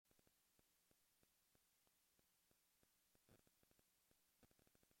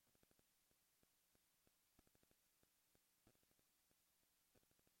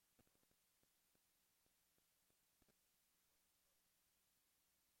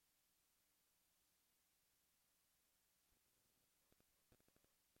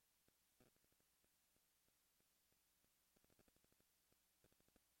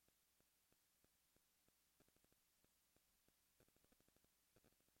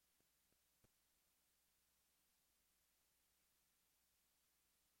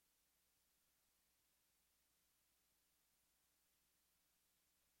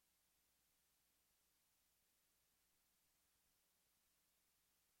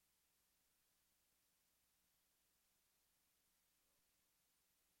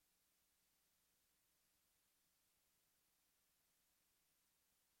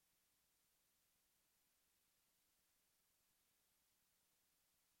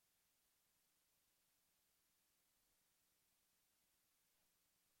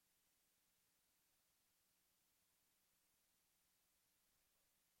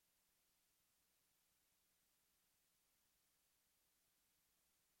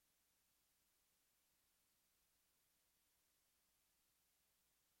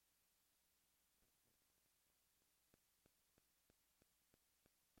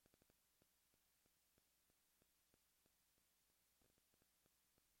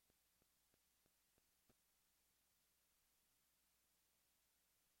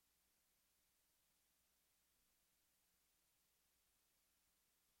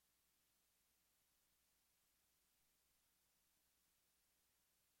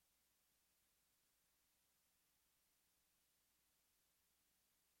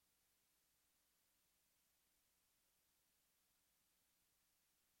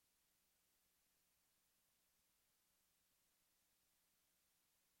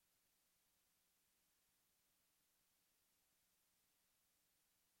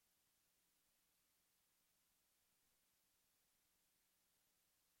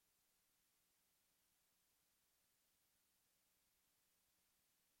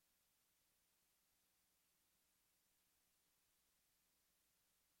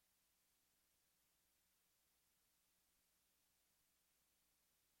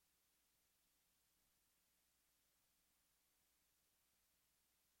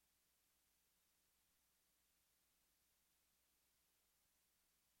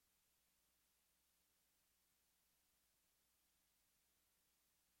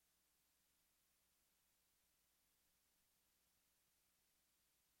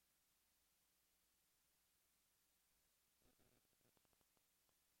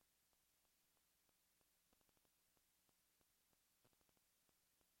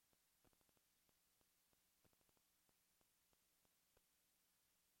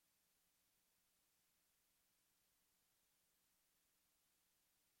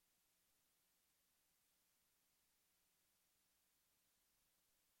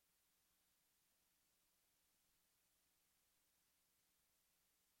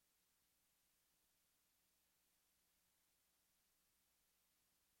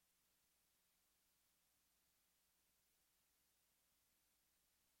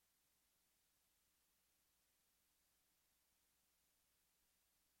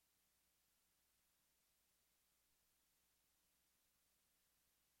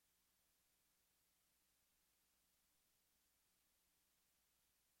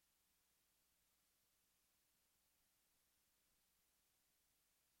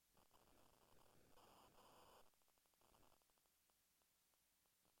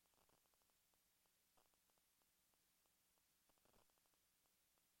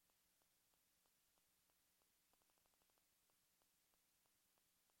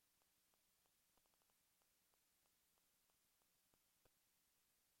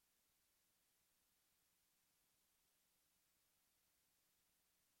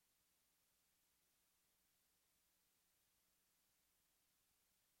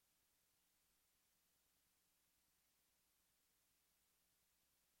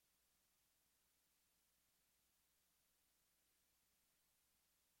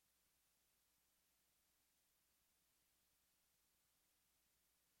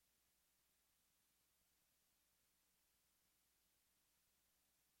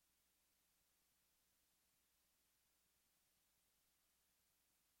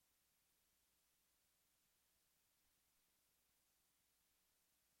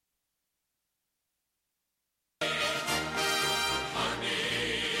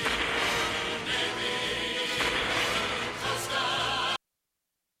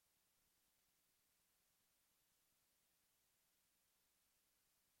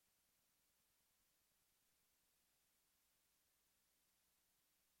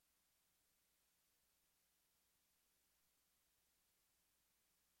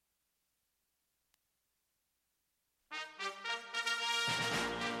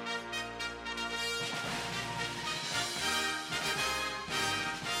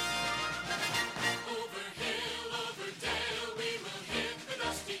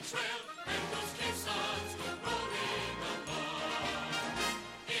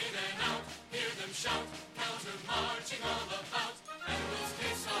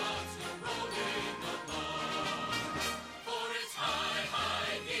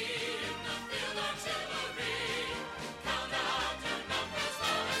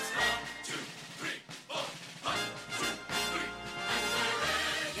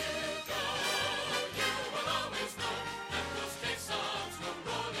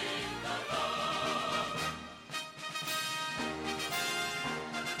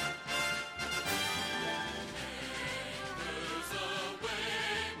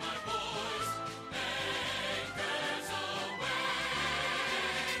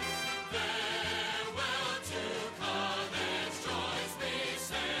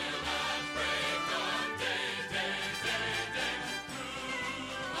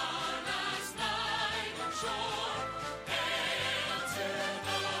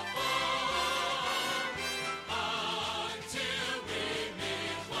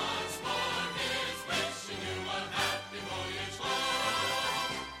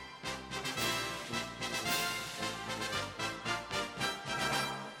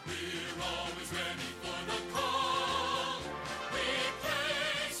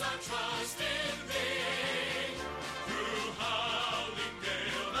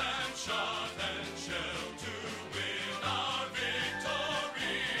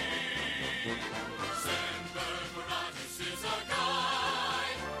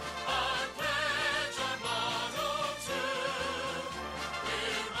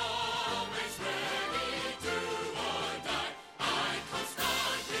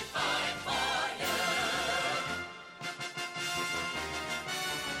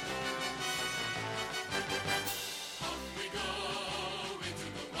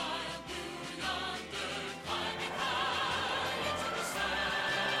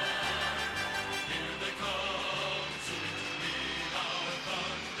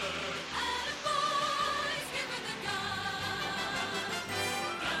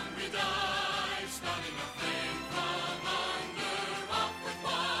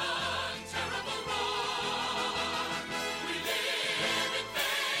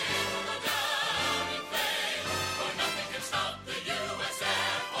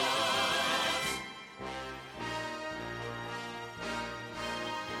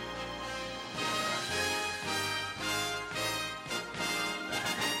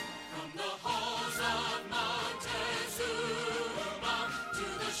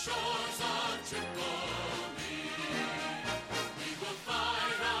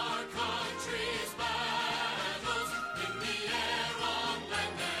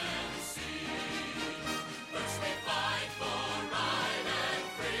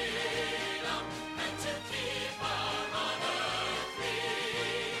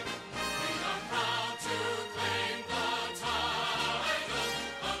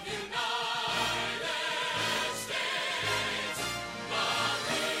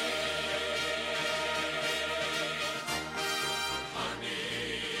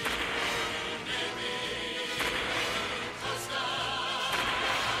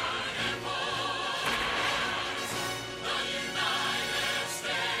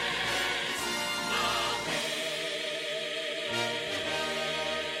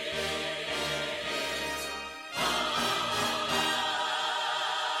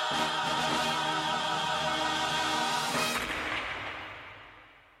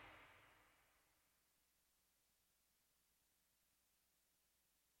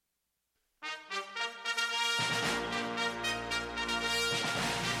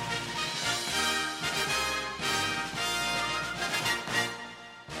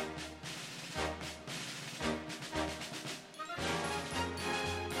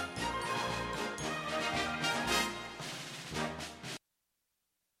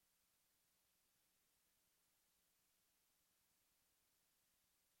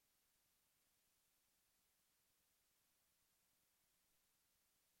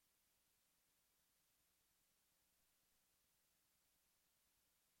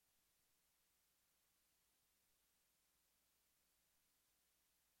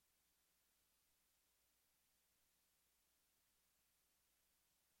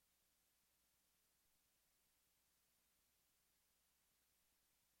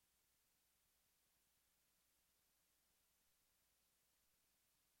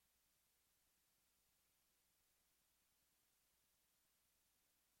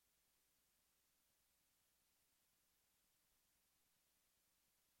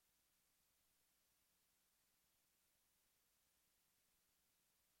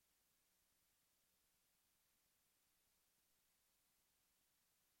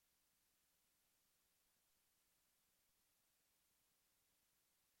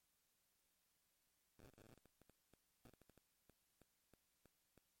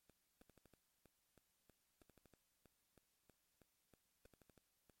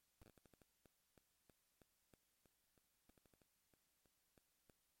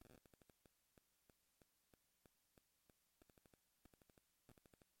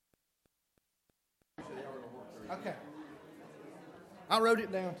Okay. I wrote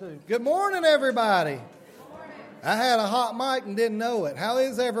it down too. Good morning, everybody. Good morning. I had a hot mic and didn't know it. How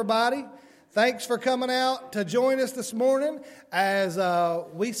is everybody? Thanks for coming out to join us this morning as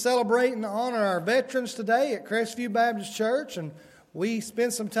we celebrate and honor our veterans today at Crestview Baptist Church. And we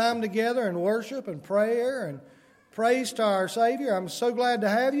spend some time together in worship and prayer and praise to our Savior. I'm so glad to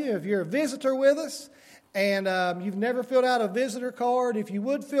have you. If you're a visitor with us and you've never filled out a visitor card, if you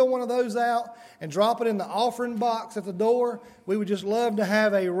would fill one of those out and drop it in the offering box at the door, we would just love to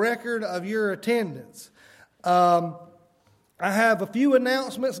have a record of your attendance. I have a few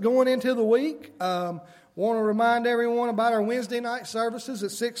announcements going into the week. Want to remind everyone about our Wednesday night services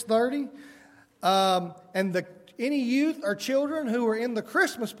at 6:30. And any youth or children who are in the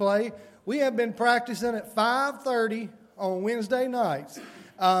Christmas play, we have been practicing at 5:30 on Wednesday nights.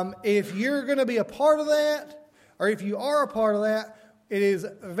 If you're going to be a part of that, or if you are a part of that, it is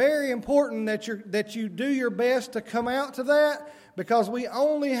very important that you do your best to come out to that, because we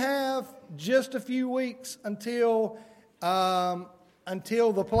only have just a few weeks until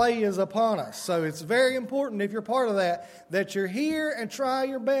the play is upon us. So it's very important, if you're part of that you're here and try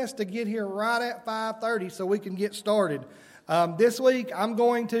your best to get here right at 5:30 so we can get started. This week, I'm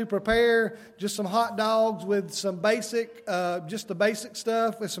going to prepare just some hot dogs with some just the basic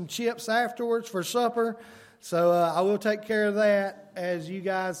stuff, with some chips afterwards for supper. So I will take care of that as you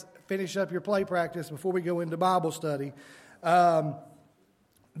guys finish up your play practice before we go into Bible study.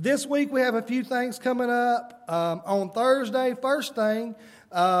 This week, we have a few things coming up. On Thursday, first thing,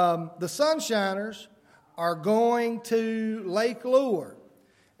 the Sunshiners are going to Lake Lure.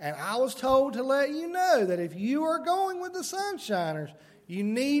 And I was told to let you know that if you are going with the Sunshiners, you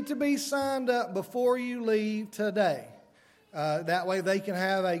need to be signed up before you leave today. That way they can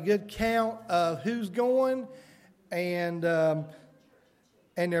have a good count of who's going. And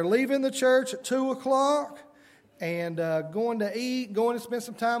they're leaving the church at 2 o'clock and going to eat, going to spend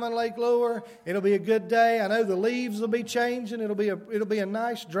some time on Lake Lure. It'll be a good day. I know the leaves will be changing. It'll be a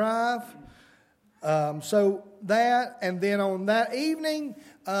nice drive. So that, and then on that evening,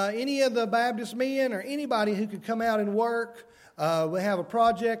 any of the Baptist men or anybody who could come out and work, we have a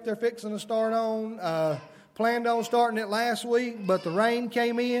project they're fixing to start on. Planned on starting it last week, but the rain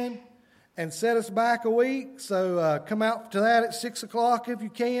came in and set us back a week. So come out to that at 6 o'clock if you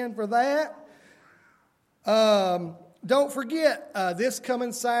can for that. Don't forget, this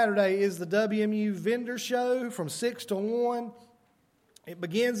coming Saturday is the WMU Vendor Show from 6 to 1. It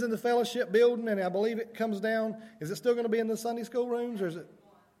begins in the fellowship building, and I believe it comes down. Is it still going to be in the Sunday school rooms, or is it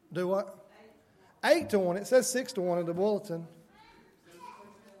do what? 8 to 1. It says 6 to 1 in the bulletin.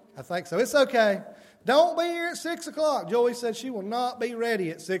 I think so. It's okay. Don't be here at 6 o'clock. Joey said she will not be ready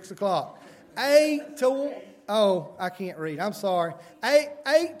at 6 o'clock. 8 to 1. Oh, I can't read. I'm sorry.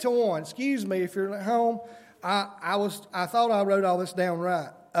 8 to 1. Excuse me if you're at home. I thought I wrote all this down right.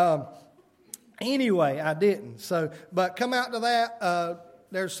 Anyway, I didn't. So, but come out to that.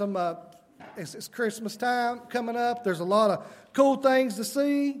 There's some. It's Christmas time coming up. There's a lot of cool things to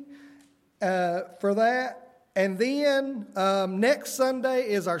see for that. And then next Sunday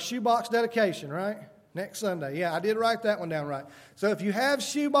is our shoebox dedication, right? Next Sunday. Yeah, I did write that one down right. So if you have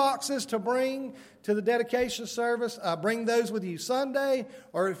shoeboxes to bring to the dedication service, bring those with you Sunday.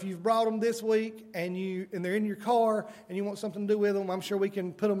 Or if you've brought them this week and they're in your car and you want something to do with them, I'm sure we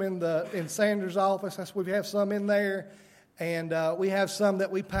can put them in Sanders' office. We have some in there. And we have some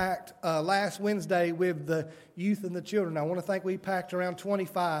that we packed last Wednesday with the youth and the children. I want to think we packed around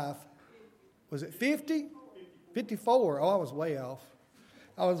 25. Was it 50? 54. Oh, I was way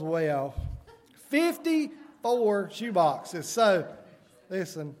off. 54 shoeboxes. So,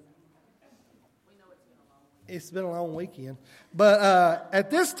 listen, it's been a long weekend. But at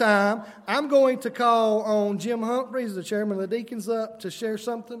this time, I'm going to call on Jim Humphreys, the chairman of the deacons, up to share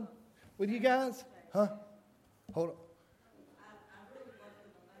something with you guys. Huh? Hold on.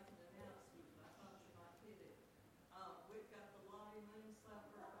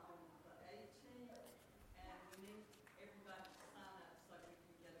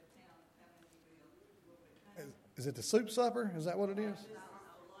 Is it the soup supper? Is that what it is?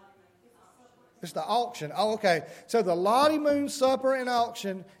 It's the auction. Oh, okay. So the Lottie Moon supper and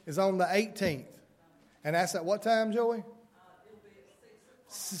auction is on the 18th. And that's at what time, Joey? It'll be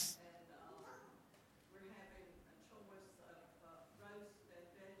at 6 o'clock. And we're having a choice of roast and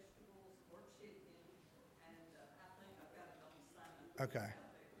vegetables or chicken. And I think I've got it on the sign. Okay.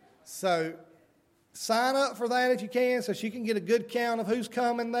 So sign up for that if you can, so she can get a good count of who's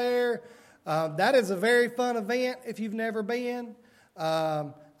coming there. That is a very fun event if you've never been.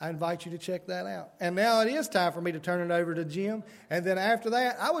 I invite you to check that out. And now it is time for me to turn it over to Jim. And then after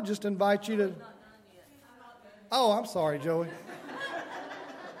that, I would just invite you to... Oh, I'm sorry, Joey.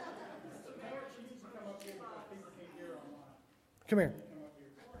 Come here.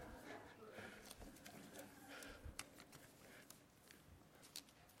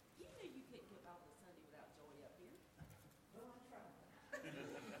 You knew you couldn't get Bible Sunday without Joey up here. Well, I'm trying.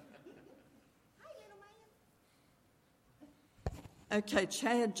 Hi, little man. Okay,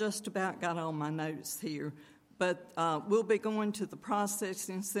 Chad just about got all my notes here, but we'll be going to the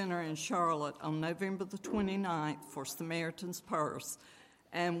Processing Center in Charlotte on November the 29th for Samaritan's Purse,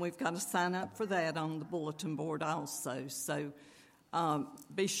 and we've got to sign up for that on the bulletin board also. So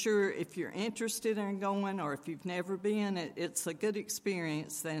be sure if you're interested in going or if you've never been, it's a good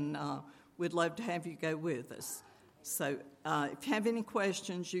experience, and we'd love to have you go with us. So if you have any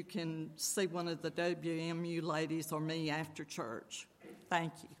questions, you can see one of the WMU ladies or me after church.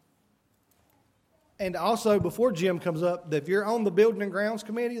 Thank you. And also, before Jim comes up, if you're on the Building and Grounds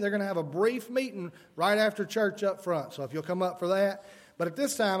Committee, they're going to have a brief meeting right after church up front. So if you'll come up for that. But at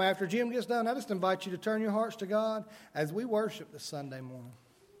this time, after Jim gets done, I just invite you to turn your hearts to God as we worship this Sunday morning.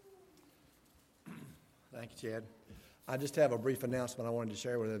 Thank you, Chad. I just have a brief announcement I wanted to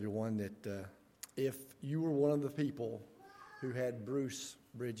share with everyone that if you were one of the people who had Bruce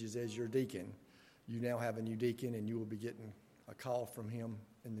Bridges as your deacon, you now have a new deacon, and you will be getting a call from him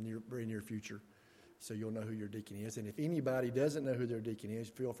in the very near future, so you'll know who your deacon is. And if anybody doesn't know who their deacon is,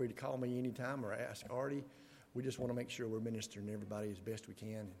 feel free to call me anytime or ask Artie. We just want to make sure we're ministering to everybody as best we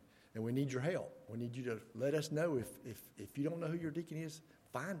can, and we need your help. We need you to let us know if you don't know who your deacon is,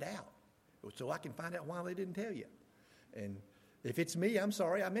 find out, so I can find out why they didn't tell you. And if it's me, I'm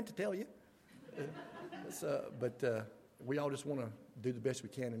sorry, I meant to tell you. But we all just want to do the best we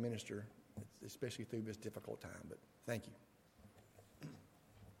can and minister, especially through this difficult time. But thank you.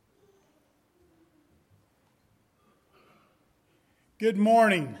 Good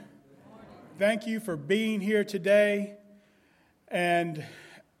morning. Thank you for being here today, and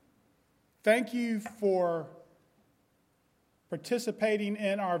thank you for participating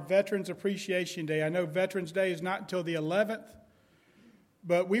in our Veterans Appreciation Day. I know Veterans Day is not until the 11th,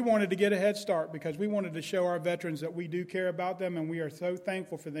 but we wanted to get a head start because we wanted to show our veterans that we do care about them and we are so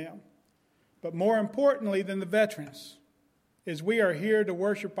thankful for them. But more importantly than the veterans is we are here to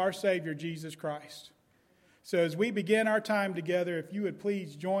worship our Savior, Jesus Christ. So as we begin our time together, if you would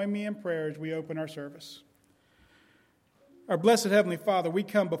please join me in prayer as we open our service. Our blessed Heavenly Father, we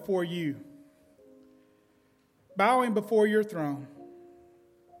come before you, bowing before your throne.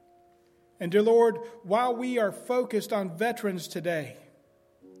 And dear Lord, while we are focused on veterans today,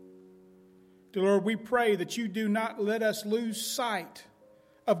 dear Lord, we pray that you do not let us lose sight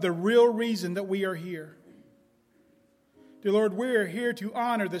of the real reason that we are here. Dear Lord, we are here to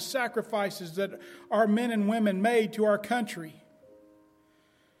honor the sacrifices that our men and women made to our country.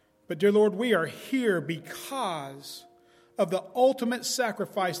 But dear Lord, we are here because of the ultimate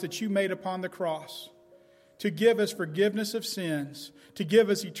sacrifice that you made upon the cross to give us forgiveness of sins, to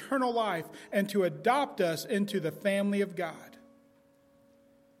give us eternal life, and to adopt us into the family of God.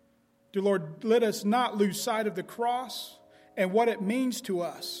 Dear Lord, let us not lose sight of the cross and what it means to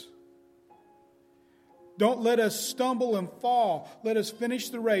us. Don't let us stumble and fall. Let us finish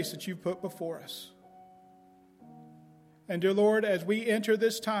the race that you've put before us. And dear Lord, as we enter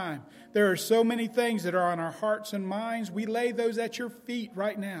this time, there are so many things that are on our hearts and minds. We lay those at your feet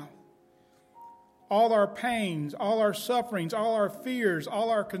right now. All our pains, all our sufferings, all our fears, all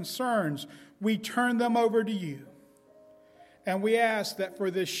our concerns, we turn them over to you. And we ask that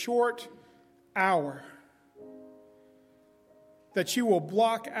for this short hour, that you will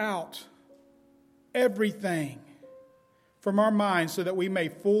block out everything from our minds so that we may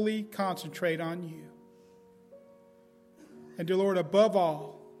fully concentrate on you. And dear Lord, above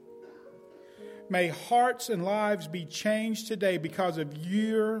all, may hearts and lives be changed today because of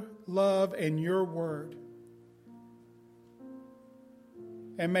your love and your word.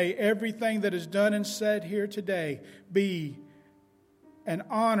 And may everything that is done and said here today be an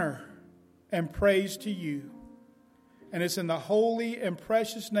honor and praise to you. And it's in the holy and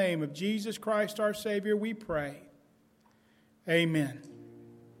precious name of Jesus Christ our Savior we pray. Amen.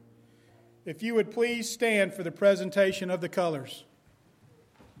 If you would please stand for the presentation of the colors.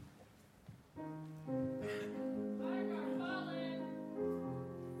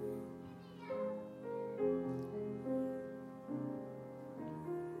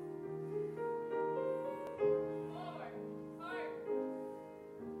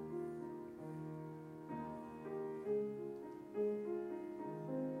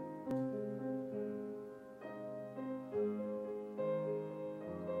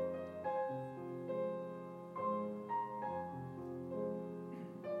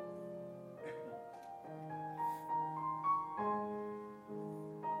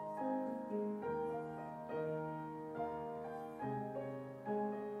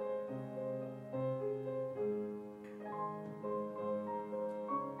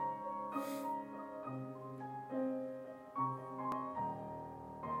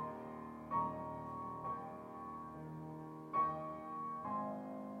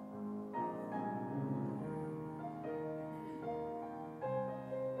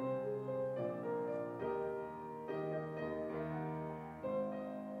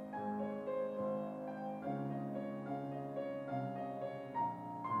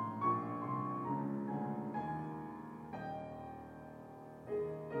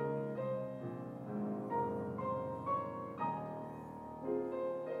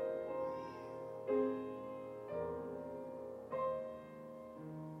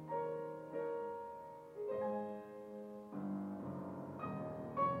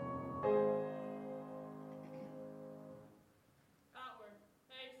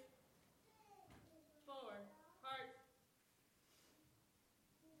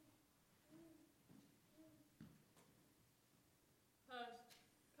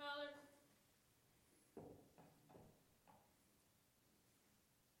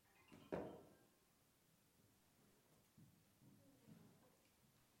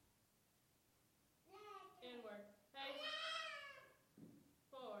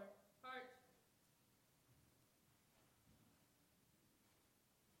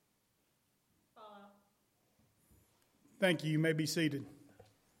 Thank you. You may be seated.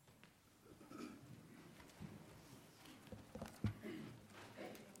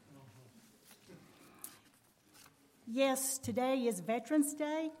 Yes, today is Veterans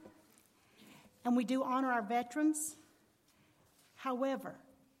Day, and we do honor our veterans. However,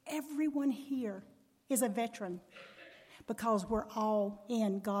 everyone here is a veteran because we're all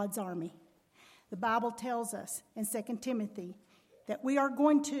in God's army. The Bible tells us in 2 Timothy that we are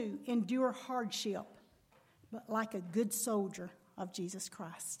going to endure hardship, but like a good soldier of Jesus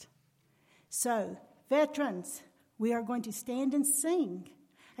Christ. So, veterans, we are going to stand and sing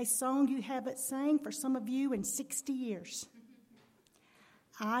a song you haven't sang for some of you in 60 years.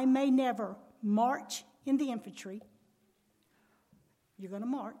 I may never march in the infantry. You're going to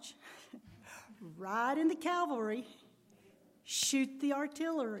march. Ride in the cavalry. Shoot the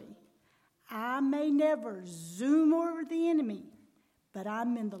artillery. I may never zoom over the enemy, but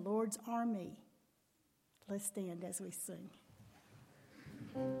I'm in the Lord's army. Let's stand as we sing.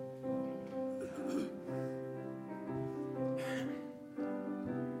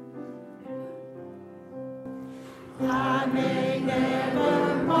 I may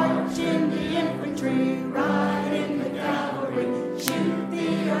never march in the infantry, ride in the cavalry, shoot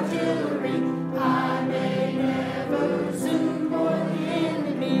the artillery. I may never zoom over the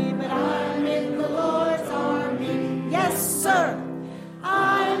enemy, but I'm in the Lord's army. Yes, sir.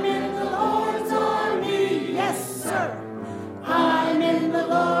 I'm in the Lord's army. Yes, sir. I'm in the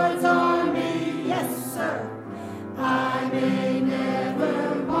Lord's army. Yes, sir. I may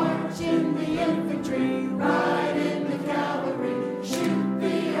never march in the infantry, ride in the cavalry, shoot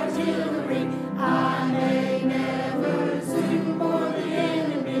the artillery. I may never zoom over the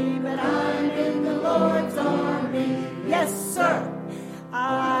enemy, but I'm in the Lord's army. Yes, sir.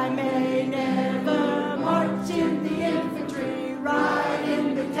 I may never march in the infantry, ride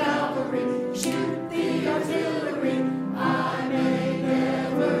in the cavalry, shoot the artillery. I may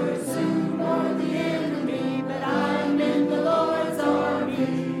never zoom over the enemy, but I'm in the Lord's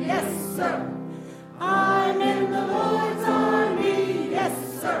army. Yes, sir. I'm in the Lord's army.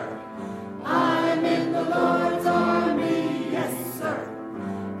 Yes, sir. I'm in the Lord's army. Yes, sir.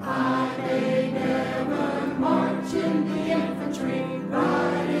 I may never march in the infantry,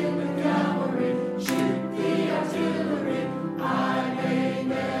 ride in the cavalry, shoot the artillery. I may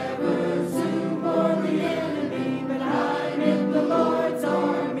never zoom over the enemy, but I'm in the Lord's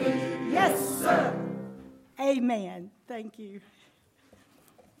army. Yes, sir. Amen. Thank you.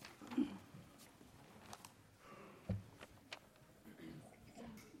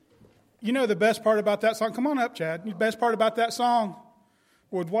 You know the best part about that song? Come on up, Chad. The best part about that song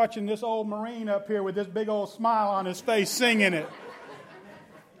was watching this old Marine up here with this big old smile on his face singing it.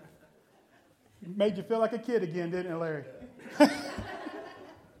 It made you feel like a kid again, didn't it, Larry? Now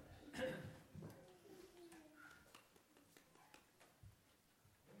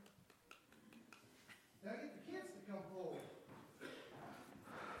get the kids to come forward.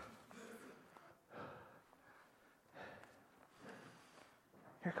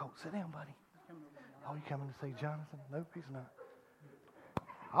 Here, Colt, sit down, buddy. Oh, you coming to see Jonathan? Nope, he's not.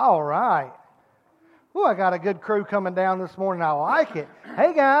 All right. Ooh, I got a good crew coming down this morning. I like it.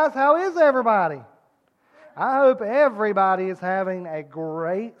 Hey, guys, how is everybody? I hope everybody is having a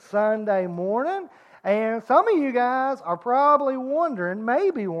great Sunday morning. And some of you guys are probably wondering,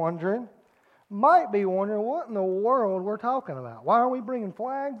 might be wondering, what in the world we're talking about. Why are we bringing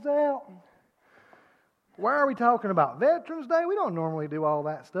flags out? Why are we talking about Veterans Day? We don't normally do all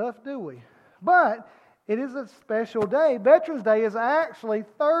that stuff, do we? But it is a special day. Veterans Day is actually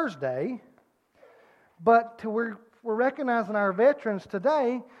Thursday, but we're recognizing our veterans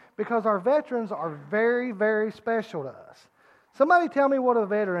today because our veterans are very, very special to us. Somebody tell me what a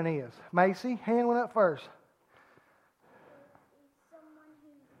veteran is. Macy, hand one up first. Someone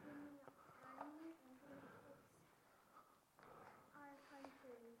who's in the army and who our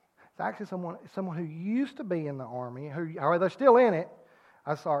country. It's actually someone who used to be in the army, or they're still in it.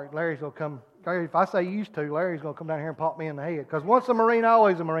 I'm sorry, Larry's going to come. If I say used to, Larry's going to come down here and pop me in the head. Because once a Marine,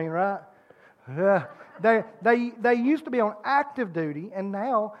 always a Marine, right? They used to be on active duty, and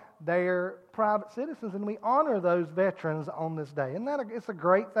now they're private citizens, and we honor those veterans on this day. And it's a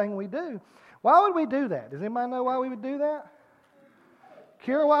great thing we do. Why would we do that? Does anybody know why we would do that?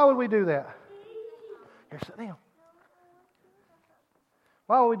 Kira, why would we do that? Here, sit down.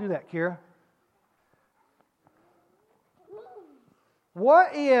 Why would we do that, Kira? What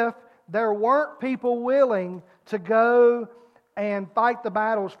if there weren't people willing to go and fight the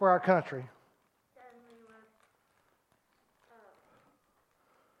battles for our country? Then we would,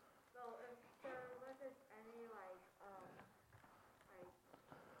 well, if there wasn't any, army,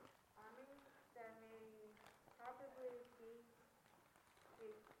 then we probably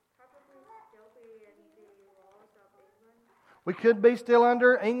We could be still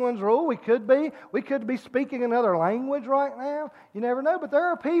under England's rule. We could be speaking another language right now. You never know. But there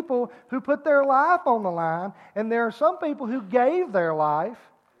are people who put their life on the line, and there are some people who gave their life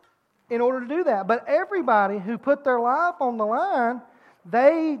in order to do that. But everybody who put their life on the line,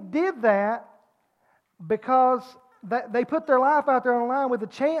 they did that because they put their life out there on the line with the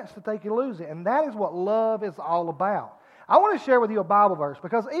chance that they could lose it. And that is what love is all about. I want to share with you a Bible verse,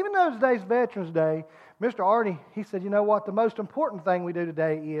 because even though today's Veterans Day, Mr. Artie, he said, you know what, the most important thing we do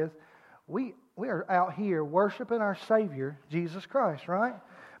today is we are out here worshiping our Savior, Jesus Christ, right?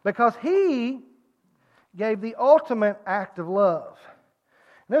 Because He gave the ultimate act of love.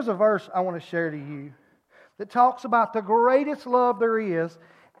 And there's a verse I want to share to you that talks about the greatest love there is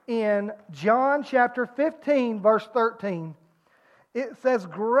in John chapter 15, verse 13. It says,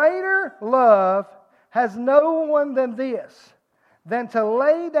 greater love has no one than this, than to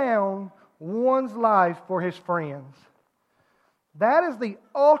lay down one's life for his friends. That is the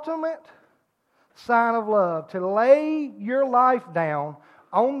ultimate sign of love, to lay your life down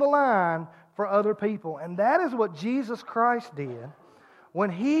on the line for other people. And that is what Jesus Christ did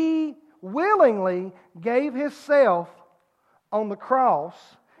when He willingly gave Himself on the cross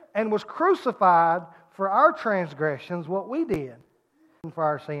and was crucified for our transgressions, what we did for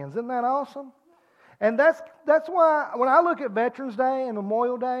our sins. Isn't that awesome? And that's why when I look at Veterans Day and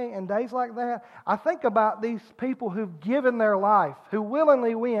Memorial Day and days like that, I think about these people who've given their life, who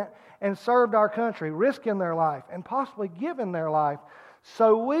willingly went and served our country, risking their life and possibly giving their life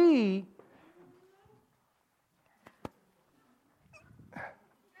so we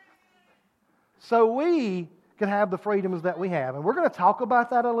can have the freedoms that we have. And we're going to talk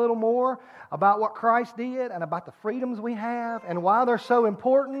about that a little more, about what Christ did and about the freedoms we have and why they're so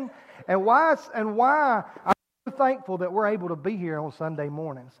important and why I'm so thankful that we're able to be here on Sunday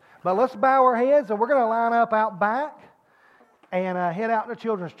mornings. But let's bow our heads, and we're going to line up out back and head out to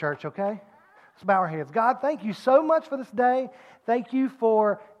Children's Church, okay? Let's bow our heads. God, thank you so much for this day. Thank you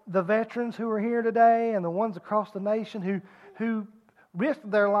for the veterans who are here today and the ones across the nation who risked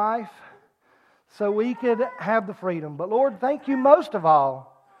their life so we could have the freedom. But Lord, thank you most of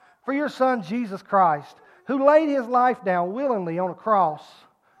all for your Son, Jesus Christ, who laid His life down willingly on a cross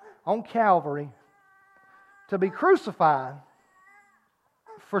on Calvary to be crucified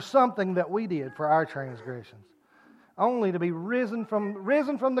for something that we did for our transgressions, only to be risen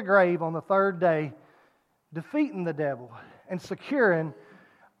from the grave on the third day, defeating the devil and securing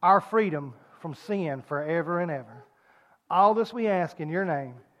our freedom from sin forever and ever. All this we ask in your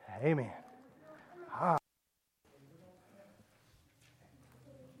name. Amen.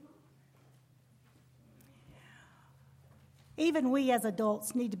 Even we as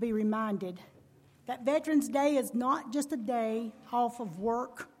adults need to be reminded that Veterans Day is not just a day off of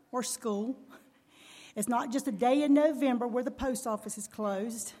work or school. It's not just a day in November where the post office is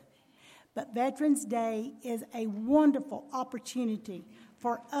closed. But Veterans Day is a wonderful opportunity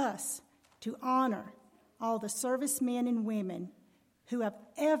for us to honor all the servicemen and women who have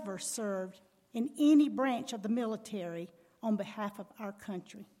ever served in any branch of the military on behalf of our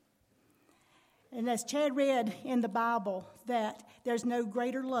country. And as Chad read in the Bible, that there's no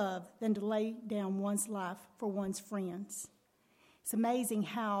greater love than to lay down one's life for one's friends. It's amazing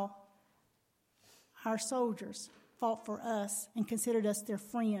how our soldiers fought for us and considered us their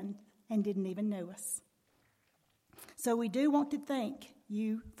friend and didn't even know us. So we do want to thank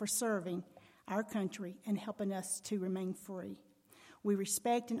you for serving our country and helping us to remain free. We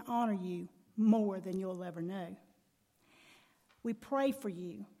respect and honor you more than you'll ever know. We pray for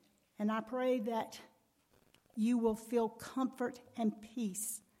you. And I pray that you will feel comfort and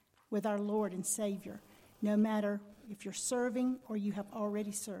peace with our Lord and Savior, no matter if you're serving or you have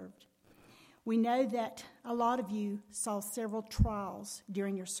already served. We know that a lot of you saw several trials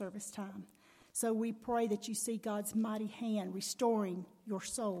during your service time. So we pray that you see God's mighty hand restoring your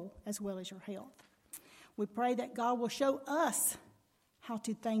soul as well as your health. We pray that God will show us how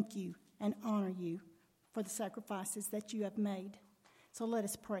to thank you and honor you for the sacrifices that you have made. So let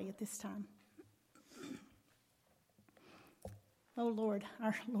us pray at this time. Oh Lord,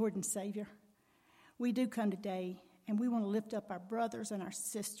 our Lord and Savior, we do come today and we want to lift up our brothers and our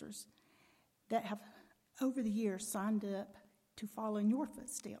sisters that have over the years signed up to follow in your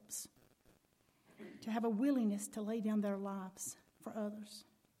footsteps, to have a willingness to lay down their lives for others.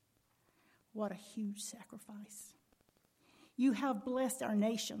 What a huge sacrifice. You have blessed our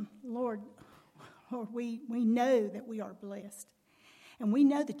nation. Lord, we know that we are blessed. And we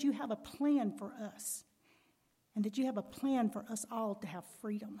know that you have a plan for us, and that you have a plan for us all to have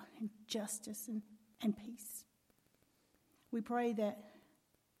freedom and justice and peace. We pray that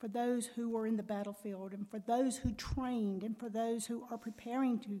for those who were in the battlefield, and for those who trained, and for those who are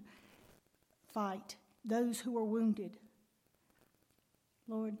preparing to fight, those who are wounded.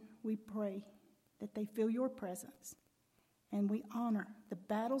 Lord, we pray that they feel your presence, and we honor the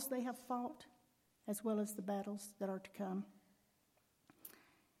battles they have fought as well as the battles that are to come.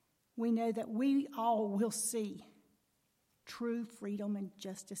 We know that we all will see true freedom and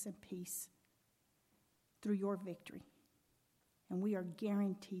justice and peace through your victory. And we are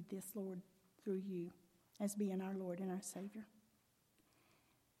guaranteed this, Lord, through you as being our Lord and our Savior.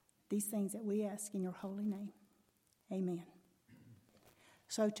 These things that we ask in your holy name. Amen.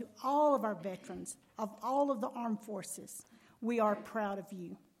 So to all of our veterans of all of the armed forces, we are proud of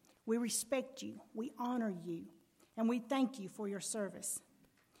you. We respect you. We honor you. And we thank you for your service.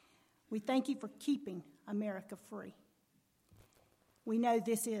 We thank you for keeping America free. We know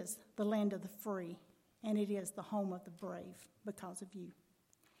this is the land of the free, and it is the home of the brave because of you.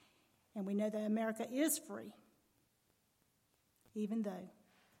 And we know that America is free, even though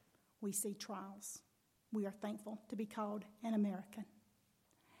we see trials. We are thankful to be called an American.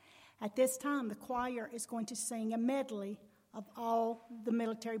 At this time, the choir is going to sing a medley of all the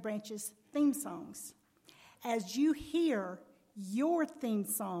military branches' theme songs. As you hear your theme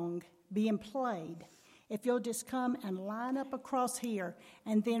song being played, if you'll just come and line up across here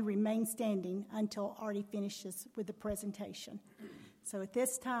and then remain standing until Artie finishes with the presentation. So at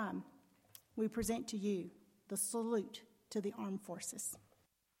this time, we present to you the salute to the armed forces.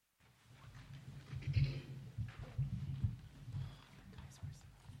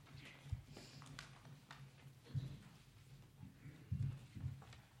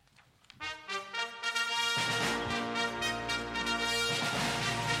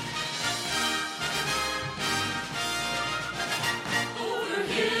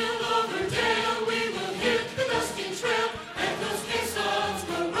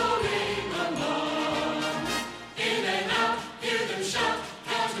 Shout!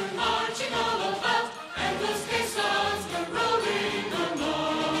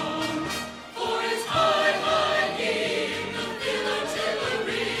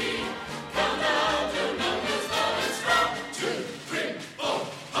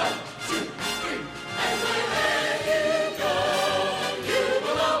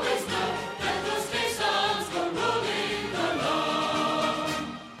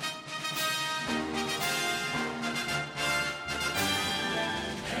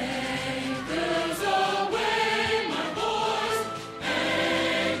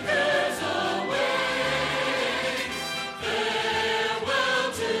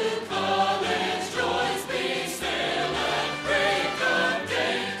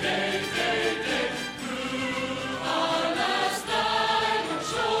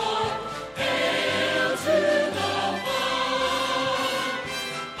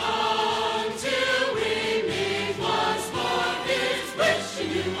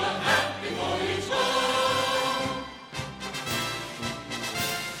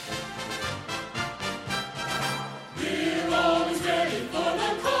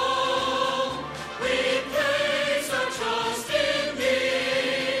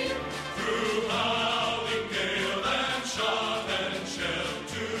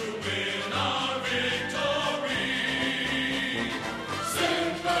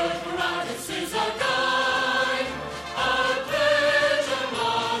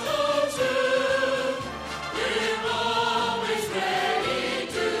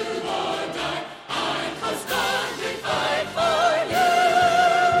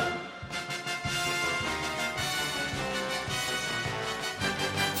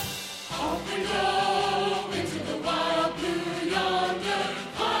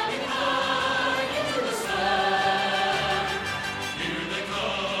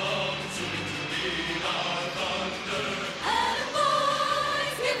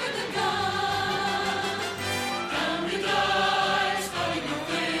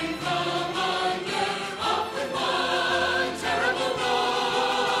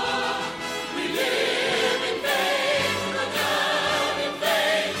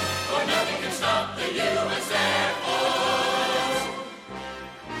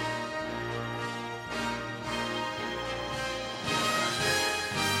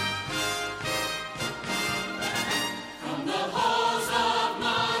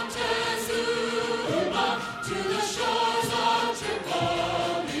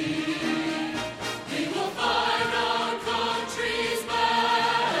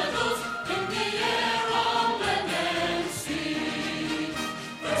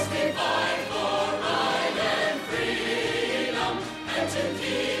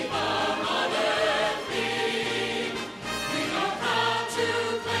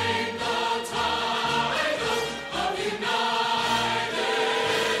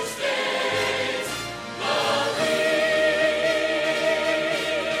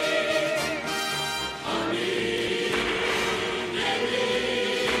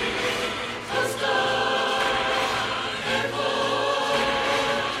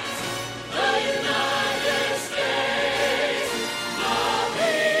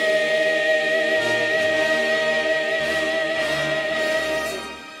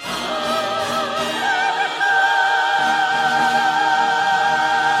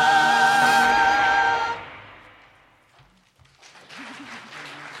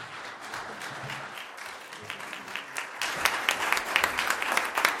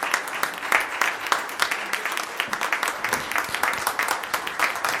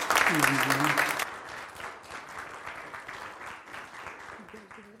 Jim.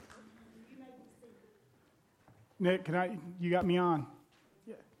 Nick, you got me on?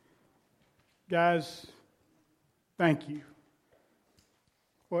 Yeah. Guys, thank you.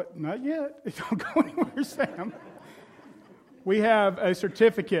 What? Not yet. Don't go anywhere, Sam. We have a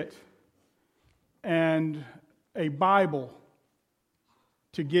certificate and a Bible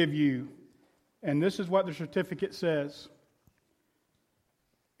to give you. And this is what the certificate says.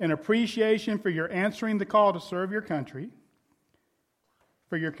 In appreciation for your answering the call to serve your country,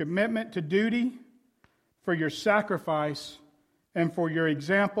 for your commitment to duty, for your sacrifice, and for your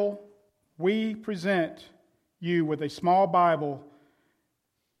example, we present you with a small Bible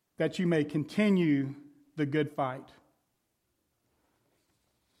that you may continue the good fight.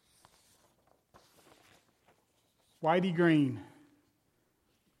 Whitey Green.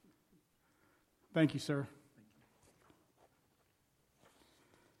 Thank you, sir.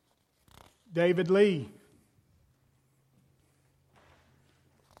 David Lee.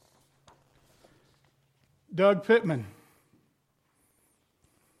 Doug Pittman.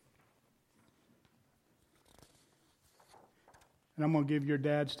 And I'm going to give your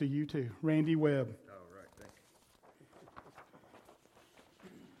dads to you too. Randy Webb. All right, thank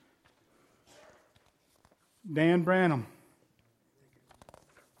you. Dan Branham.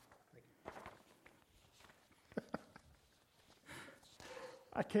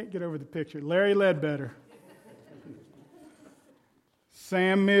 I can't get over the picture. Larry Ledbetter.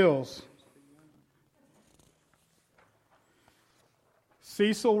 Sam Mills.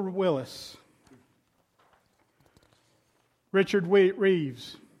 Cecil Willis. Richard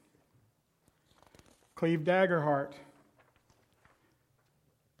Reeves. Cleve Daggerhart.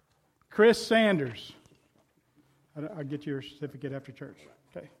 Chris Sanders. I'll get your certificate after church.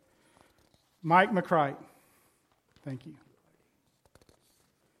 Okay. Mike McCrite. Thank you.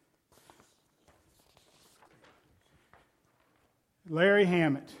 Larry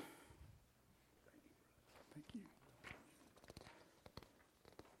Hammett. Thank you.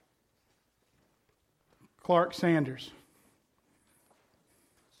 Clark Sanders.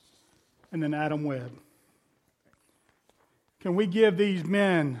 And then Adam Webb. Can we give these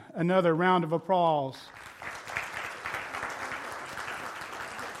men another round of applause?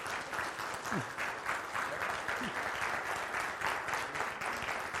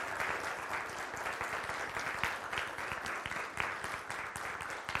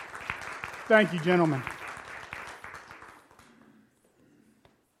 Thank you, gentlemen.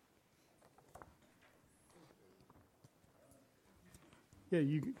 Yeah,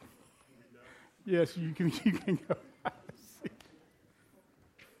 you. Yes, you can. You can go.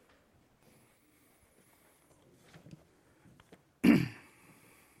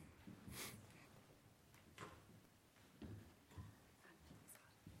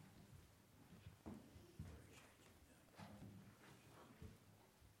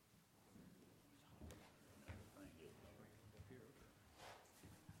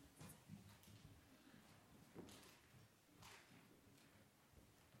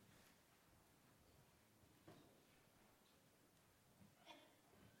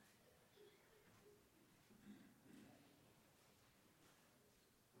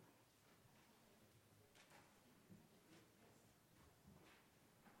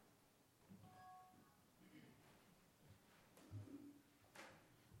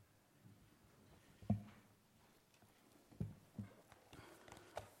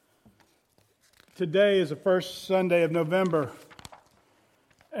 Today is the first Sunday of November,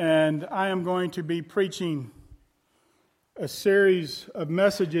 and I am going to be preaching a series of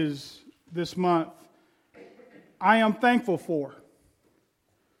messages this month I am thankful for.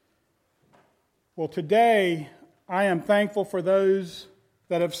 Well, today I am thankful for those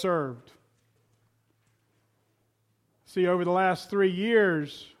that have served. See, over the last 3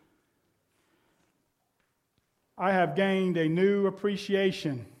 years, I have gained a new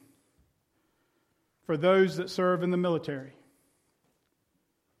appreciation for those that serve in the military.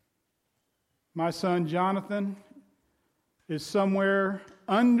 My son Jonathan is somewhere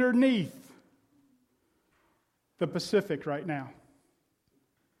underneath the Pacific right now.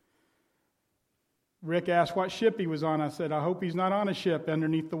 Rick asked what ship he was on. I said, I hope he's not on a ship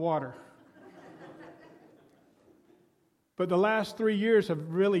underneath the water. But the last 3 years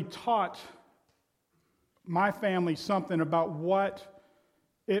have really taught my family something about what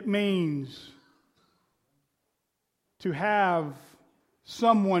it means to have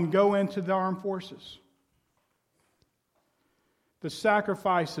someone go into the armed forces. The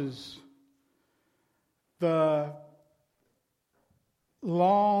sacrifices, the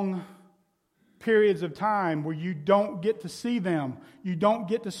long periods of time where you don't get to see them. You don't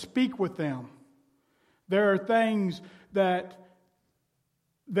get to speak with them. There are things that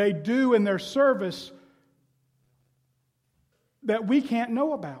they do in their service that we can't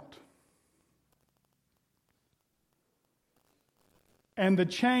know about. And the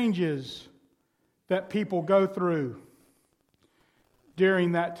changes that people go through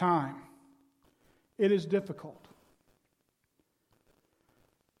during that time. It is difficult.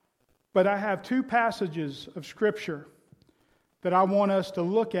 But I have two passages of Scripture that I want us to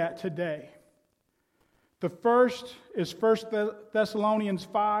look at today. The first is 1 Thessalonians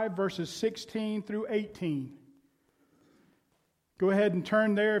 5, verses 16 through 18. Go ahead and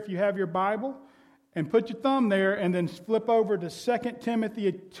turn there if you have your Bible, and put your thumb there, and then flip over to 2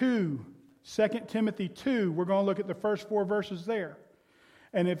 Timothy 2. 2 Timothy 2, we're going to look at the first 4 verses there.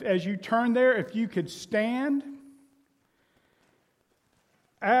 And as you turn there, if you could stand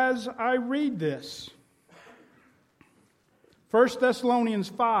as I read this. 1 Thessalonians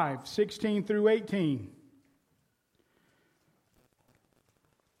 5, 16 through 18.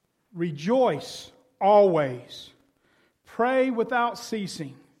 Rejoice always. Pray without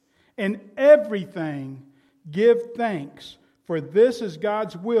ceasing. In everything give thanks, for this is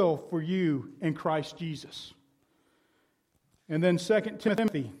God's will for you in Christ Jesus. And then 2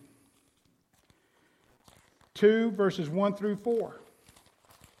 Timothy 2, verses 1 through 4.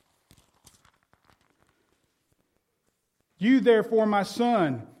 You therefore, my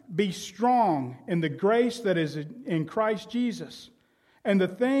son, be strong in the grace that is in Christ Jesus. And the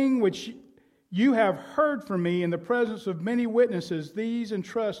thing which you have heard from me in the presence of many witnesses, these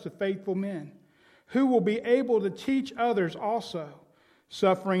entrust to faithful men, who will be able to teach others also,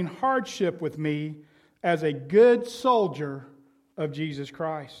 suffering hardship with me as a good soldier of Jesus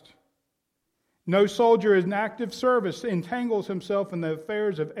Christ. No soldier in active service entangles himself in the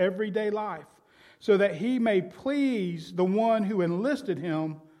affairs of everyday life, so that he may please the one who enlisted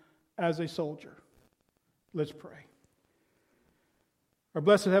him as a soldier. Let's pray. Our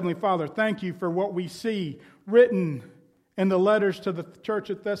blessed Heavenly Father, thank you for what we see written in the letters to the church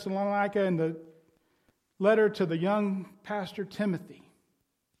at Thessalonica and the letter to the young pastor Timothy.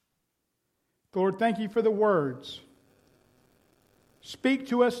 Lord, thank you for the words. Speak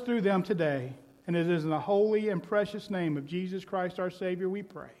to us through them today, and it is in the holy and precious name of Jesus Christ our Savior we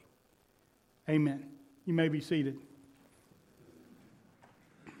pray. Amen. You may be seated.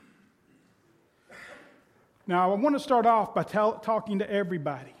 Now, I want to start off by talking to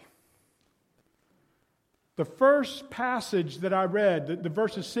everybody. The first passage that I read, the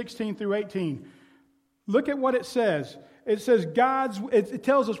verses 16 through 18, look at what it says. It says it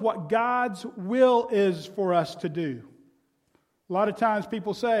tells us what God's will is for us to do. A lot of times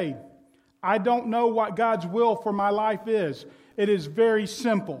people say, I don't know what God's will for my life is. It is very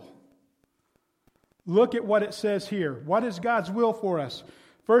simple. Look at what it says here. What is God's will for us?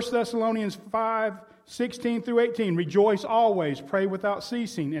 1 Thessalonians 5, 16 through 18. Rejoice always, pray without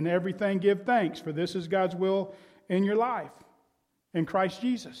ceasing, in everything give thanks, for this is God's will in your life, in Christ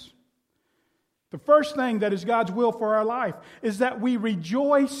Jesus. The first thing that is God's will for our life is that we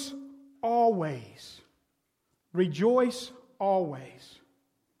rejoice always. Rejoice always.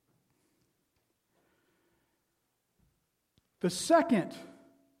 The second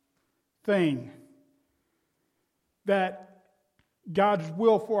thing that God's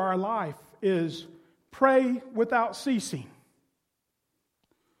will for our life is pray without ceasing.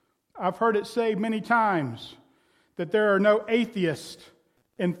 I've heard it say many times that there are no atheists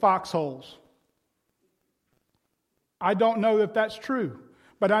in foxholes. I don't know if that's true,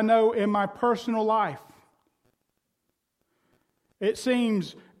 but I know in my personal life, it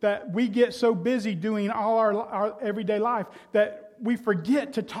seems that we get so busy doing all our everyday life that we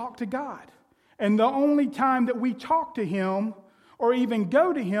forget to talk to God. And the only time that we talk to Him or even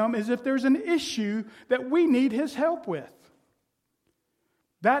go to Him is if there's an issue that we need His help with.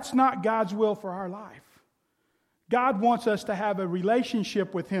 That's not God's will for our life. God wants us to have a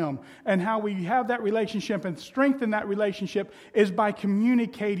relationship with Him. And how we have that relationship and strengthen that relationship is by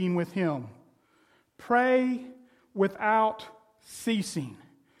communicating with Him. Pray without ceasing.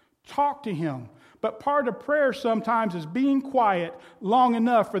 Talk to Him. But part of prayer sometimes is being quiet long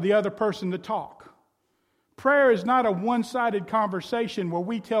enough for the other person to talk. Prayer is not a one-sided conversation where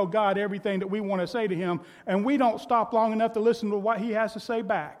we tell God everything that we want to say to Him and we don't stop long enough to listen to what He has to say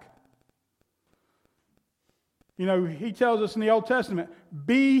back. You know, He tells us in the Old Testament,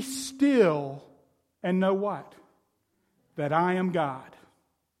 be still and know what? That I am God.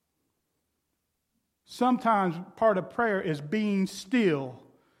 Sometimes part of prayer is being still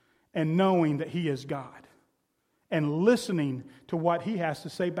and knowing that He is God and listening to what He has to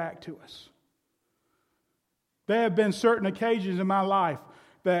say back to us. There have been certain occasions in my life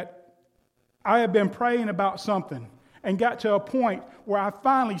that I have been praying about something and got to a point where I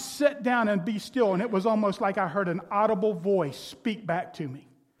finally sat down and be still, and it was almost like I heard an audible voice speak back to me.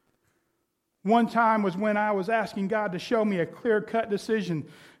 One time was when I was asking God to show me a clear-cut decision,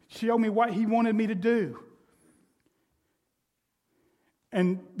 show me what He wanted me to do.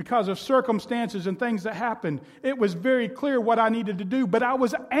 And because of circumstances and things that happened, it was very clear what I needed to do, but I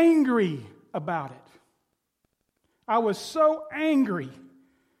was angry about it. I was so angry.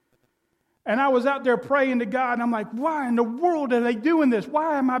 And I was out there praying to God, and I'm like, why in the world are they doing this?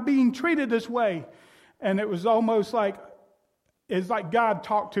 Why am I being treated this way? And it was almost like, it's like God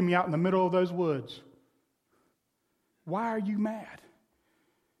talked to me out in the middle of those woods. Why are you mad?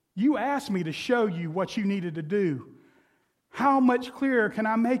 You asked me to show you what you needed to do. How much clearer can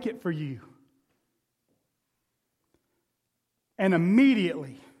I make it for you? And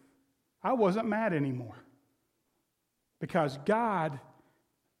immediately, I wasn't mad anymore. Because God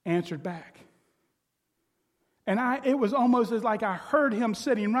answered back. And it was almost as like I heard Him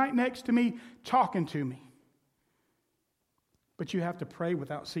sitting right next to me, talking to me. But you have to pray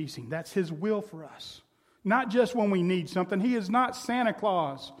without ceasing. That's His will for us. Not just when we need something. He is not Santa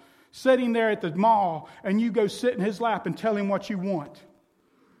Claus sitting there at the mall and you go sit in His lap and tell Him what you want.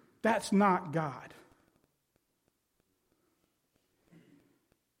 That's not God.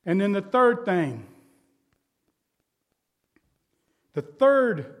 And then the third thing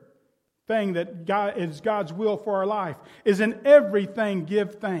that God is God's will for our life is in everything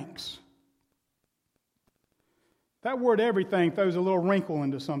give thanks. That word everything throws a little wrinkle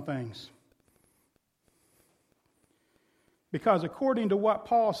into some things. Because according to what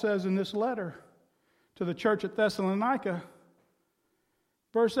Paul says in this letter to the church at Thessalonica,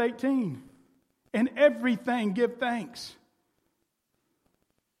 verse 18, in everything give thanks.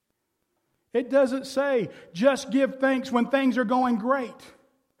 It doesn't say just give thanks when things are going great.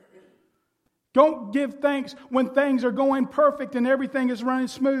 Don't give thanks when things are going perfect and everything is running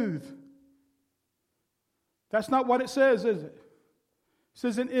smooth. That's not what it says, is it? It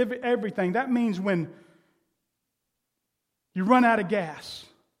says in everything. That means when you run out of gas,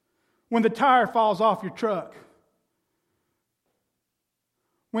 when the tire falls off your truck,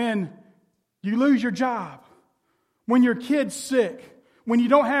 when you lose your job, when your kid's sick, when you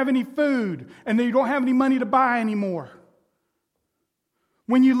don't have any food and you don't have any money to buy anymore,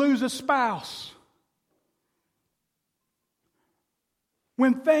 when you lose a spouse,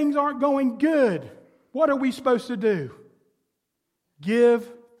 when things aren't going good, what are we supposed to do? Give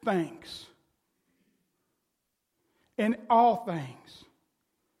thanks. In all things.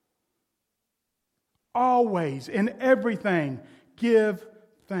 Always, in everything, give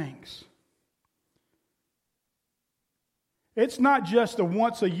thanks. It's not just a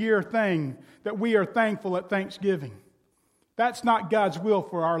once a year thing that we are thankful at Thanksgiving. That's not God's will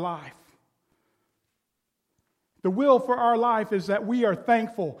for our life. The will for our life is that we are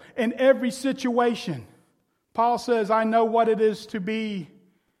thankful in every situation. Paul says, I know what it is to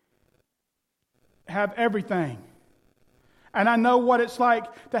have everything. And I know what it's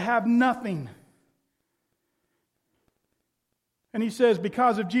like to have nothing. And he says,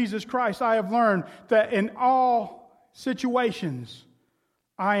 because of Jesus Christ, I have learned that in all situations,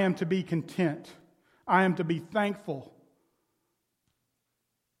 I am to be content. I am to be thankful.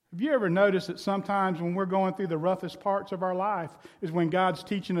 Have you ever noticed that sometimes when we're going through the roughest parts of our life is when God's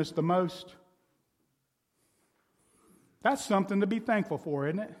teaching us the most? That's something to be thankful for,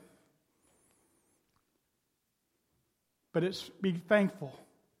 isn't it? But it's be thankful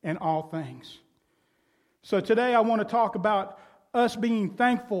in all things. So today I want to talk about us being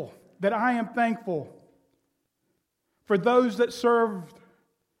thankful, that I am thankful for those that served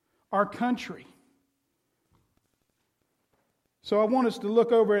our country. So I want us to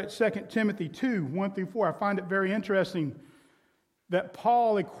look over at 2 Timothy 2, 1 through 4. I find it very interesting that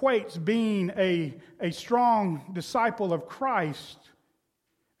Paul equates being a strong disciple of Christ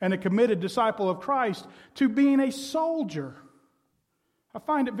and a committed disciple of Christ to being a soldier. I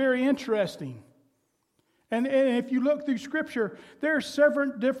find it very interesting. And if you look through Scripture, there are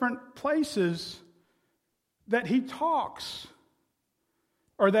several different places that he talks,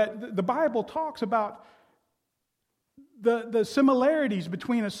 or that the Bible talks about the similarities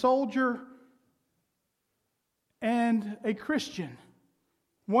between a soldier and a Christian,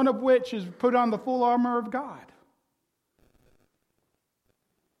 one of which is put on the full armor of God.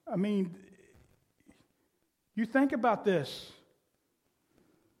 I mean, you think about this.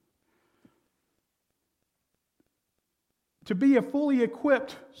 To be a fully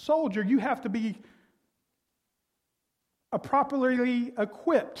equipped soldier, you have to be properly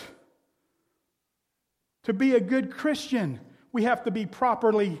equipped. To be a good Christian, we have to be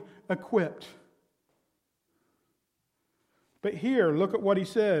properly equipped. But here, look at what he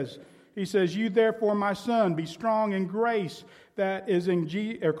says. He says, "You therefore, my son, be strong in grace that is in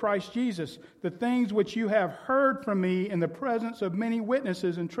Christ Jesus. The things which you have heard from me in the presence of many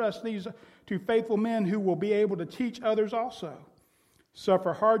witnesses, entrust these to faithful men who will be able to teach others also.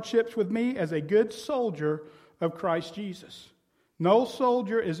 Suffer hardships with me as a good soldier of Christ Jesus. No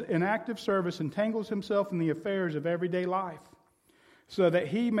soldier is in active service entangles himself in the affairs of everyday life, so that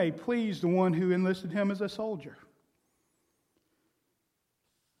he may please the one who enlisted him as a soldier."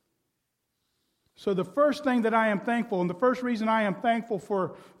 So the first thing that I am thankful, and the first reason I am thankful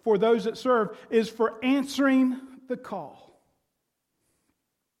for those that serve, is for answering the call.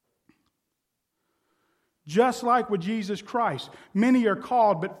 Just like with Jesus Christ, many are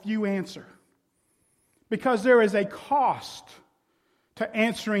called, but few answer. Because there is a cost to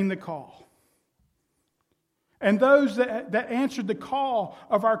answering the call. And those that answered the call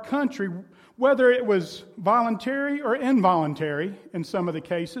of our country, whether it was voluntary or involuntary in some of the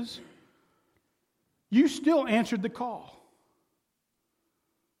cases, you still answered the call.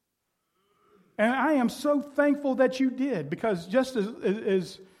 And I am so thankful that you did, because just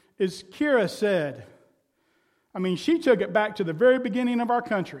as Kira said, I mean, she took it back to the very beginning of our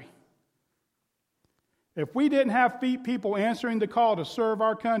country. If we didn't have people answering the call to serve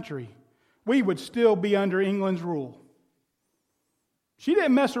our country, we would still be under England's rule. She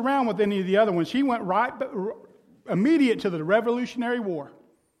didn't mess around with any of the other ones. She went right immediate to the Revolutionary War.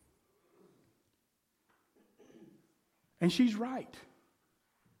 And she's right.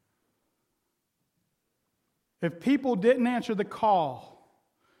 If people didn't answer the call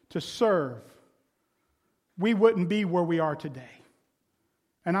to serve, we wouldn't be where we are today.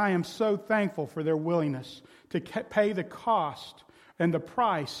 And I am so thankful for their willingness to pay the cost and the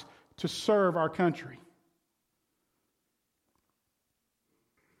price to serve our country.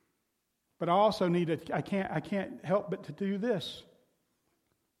 But I also I can't help but to do this.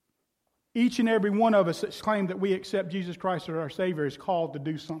 Each and every one of us that's claimed that we accept Jesus Christ as our Savior is called to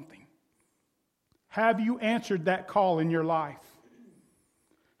do something. Have you answered that call in your life?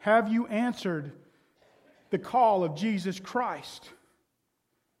 Have you answered the call of Jesus Christ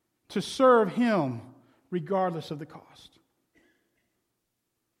to serve Him regardless of the cost?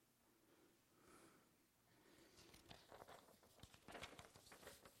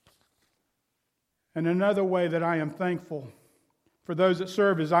 And another way that I am thankful for those that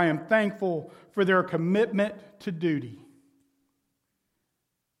serve is I am thankful for their commitment to duty.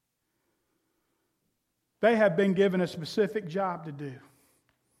 They have been given a specific job to do.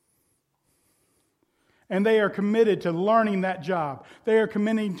 And they are committed to learning that job. They are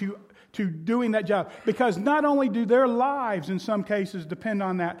committing to doing that job. Because not only do their lives in some cases depend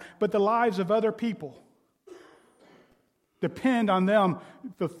on that, but the lives of other people depend on them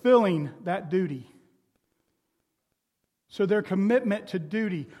fulfilling that duty. So their commitment to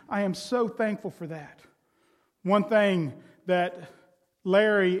duty, I am so thankful for that. One thing that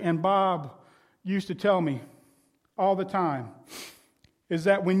Larry and Bob used to tell me all the time is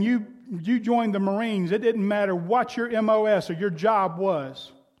that when you joined the Marines, it didn't matter what your MOS or your job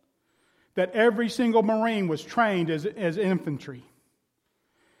was, that every single Marine was trained as infantry.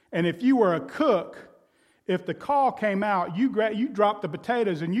 And if you were a cook, if the call came out, you dropped the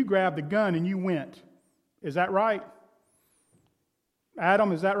potatoes and you grabbed the gun and you went. Is that right?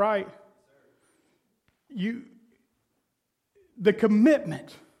 Adam, is that right? The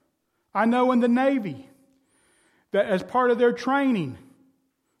commitment. I know in the Navy that as part of their training,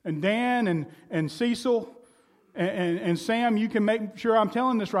 and Dan and Cecil and Sam, you can make sure I'm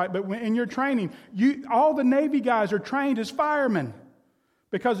telling this right, but in your training, all the Navy guys are trained as firemen.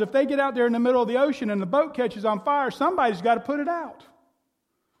 Because if they get out there in the middle of the ocean and the boat catches on fire, somebody's got to put it out.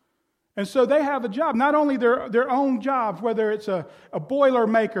 And so they have a job, not only their own jobs, whether it's a boiler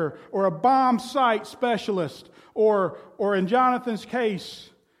maker or a bomb site specialist, or in Jonathan's case,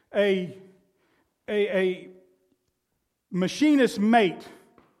 a machinist mate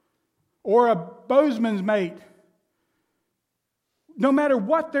or a boatsman's mate. No matter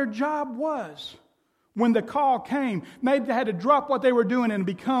what their job was, when the call came, they had to drop what they were doing and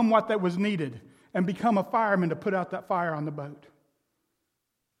become what that was needed and become a fireman to put out that fire on the boat.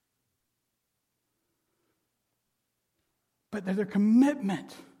 But their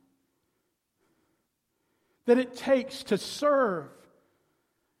commitment that it takes to serve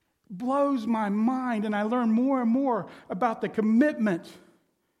blows my mind, and I learn more and more about the commitment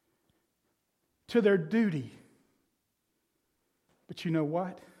to their duty. But you know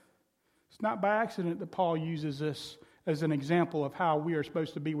what? It's not by accident that Paul uses this as an example of how we are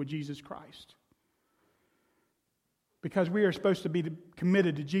supposed to be with Jesus Christ. Because we are supposed to be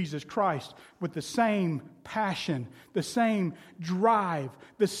committed to Jesus Christ with the same passion, the same drive,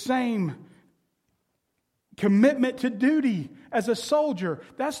 the same commitment to duty as a soldier.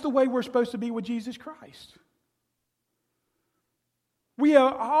 That's the way we're supposed to be with Jesus Christ. He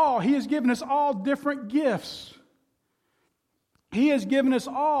has given us all different gifts. He has given us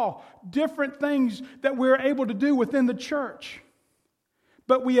all different things that we're able to do within the church.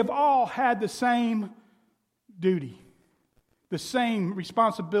 But we have all had the same duty, the same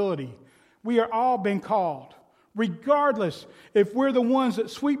responsibility. We are all been called. Regardless if we're the ones that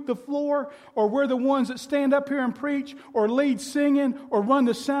sweep the floor, or we're the ones that stand up here and preach, or lead singing, or run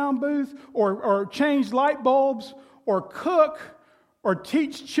the sound booth, or change light bulbs, or cook, or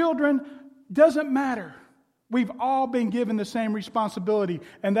teach children, doesn't matter. We've all been given the same responsibility,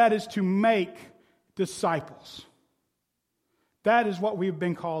 and that is to make disciples. That is what we've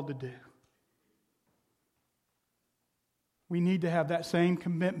been called to do. We need to have that same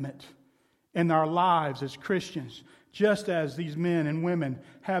commitment in our lives as Christians, just as these men and women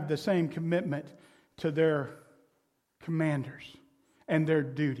have the same commitment to their commanders and their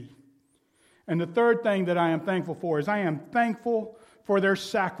duty. And the third thing that I am thankful for is I am thankful for their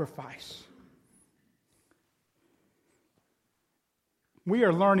sacrifice. We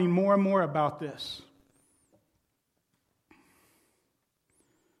are learning more and more about this.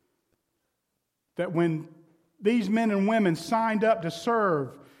 That when these men and women signed up to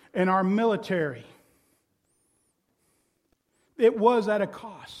serve in our military, it was at a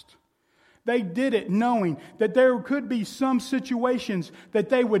cost. They did it knowing that there could be some situations that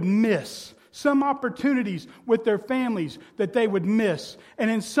they would miss, some opportunities with their families that they would miss. And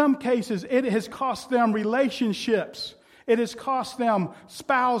in some cases, it has cost them relationships. It has cost them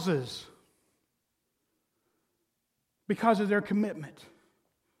spouses because of their commitment.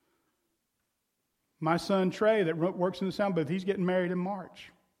 My son Trey, that works in the sound booth, he's getting married in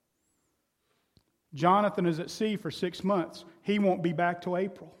March. Jonathan is at sea for 6 months. He won't be back till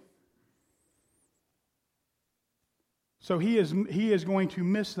April. So he is going to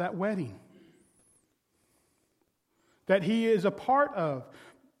miss that wedding that he is a part of.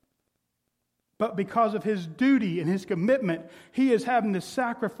 But because of his duty and his commitment, he is having to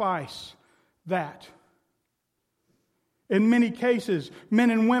sacrifice that. In many cases, men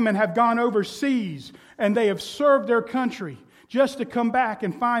and women have gone overseas and they have served their country just to come back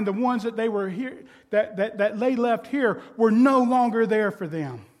and find the ones that they were here, that they left here, were no longer there for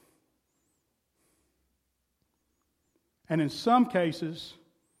them. And in some cases,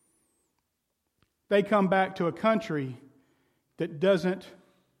 they come back to a country that doesn't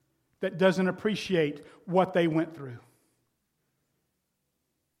appreciate what they went through.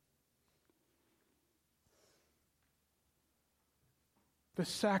 The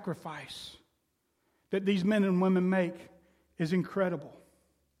sacrifice that these men and women make is incredible.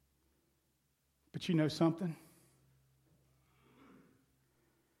 But you know something?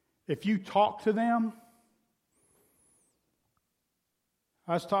 If you talk to them,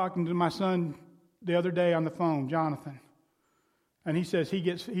 I was talking to my son the other day on the phone, Jonathan, and he says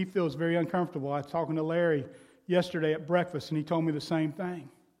he feels very uncomfortable. I was talking to Larry yesterday at breakfast, and he told me the same thing.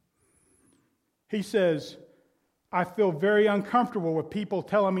 He says, I feel very uncomfortable with people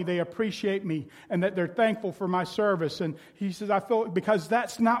telling me they appreciate me and that they're thankful for my service. And he says, I feel because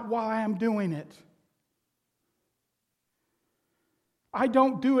that's not why I'm doing it. I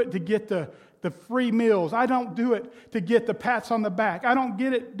don't do it to get the free meals. I don't do it to get the pats on the back. I don't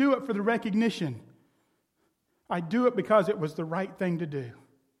do it for the recognition. I do it because it was the right thing to do.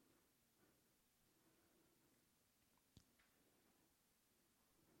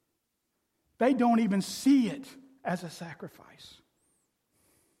 They don't even see it as a sacrifice.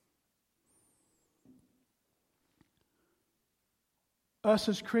 Us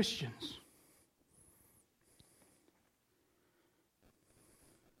as Christians,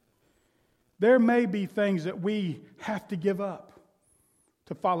 there may be things that we have to give up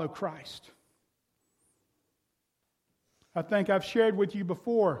to follow Christ. I think I've shared with you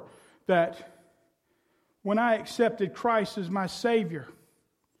before that when I accepted Christ as my Savior,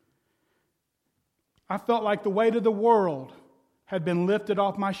 I felt like the weight of the world had been lifted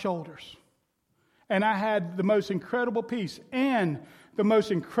off my shoulders. And I had the most incredible peace and the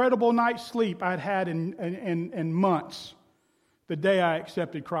most incredible night's sleep I'd had in months the day I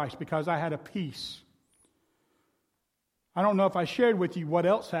accepted Christ, because I had a peace. I don't know if I shared with you what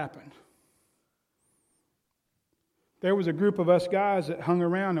else happened. There was a group of us guys that hung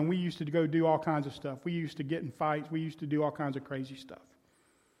around, and we used to go do all kinds of stuff. We used to get in fights. We used to do all kinds of crazy stuff.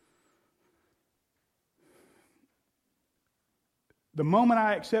 The moment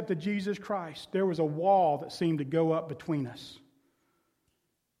I accepted Jesus Christ, there was a wall that seemed to go up between us.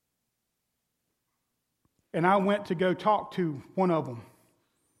 And I went to go talk to one of them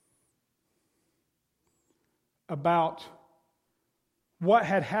about what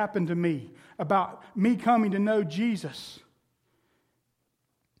had happened to me, about me coming to know Jesus.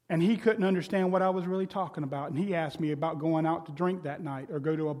 And he couldn't understand what I was really talking about. And he asked me about going out to drink that night or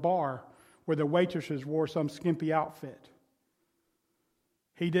go to a bar where the waitresses wore some skimpy outfit.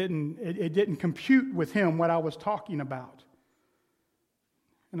 It didn't compute with him what I was talking about.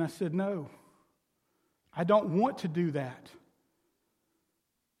 And I said, no, I don't want to do that.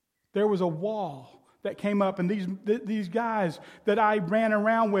 There was a wall that came up, and these guys that I ran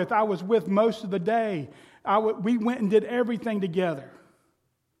around with, I was with most of the day. We went and did everything together.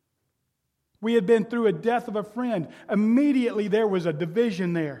 We had been through a death of a friend. Immediately there was a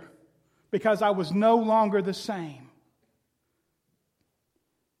division there because I was no longer the same.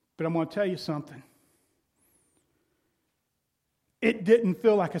 But I'm going to tell you something. It didn't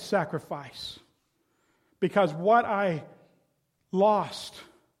feel like a sacrifice because what I lost,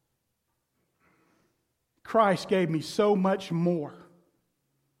 Christ gave me so much more.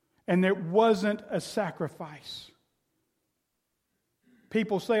 And it wasn't a sacrifice.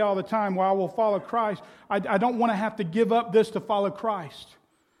 People say all the time, well, I will follow Christ. I don't want to have to give up this to follow Christ.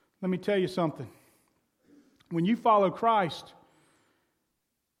 Let me tell you something. When you follow Christ,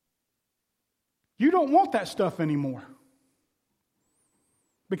 you don't want that stuff anymore.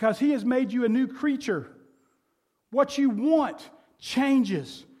 Because He has made you a new creature. What you want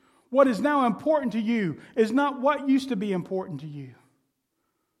changes. What is now important to you is not what used to be important to you.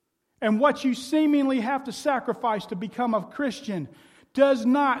 And what you seemingly have to sacrifice to become a Christian does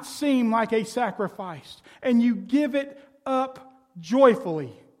not seem like a sacrifice. And you give it up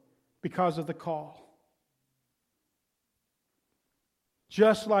joyfully because of the call.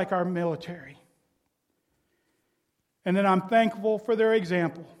 Just like our military. And then I'm thankful for their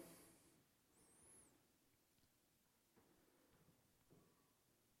example.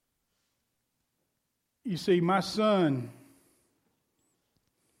 You see, my son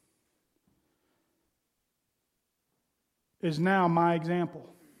is now my example.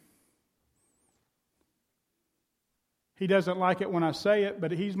 He doesn't like it when I say it,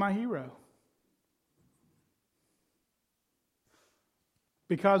 but he's my hero.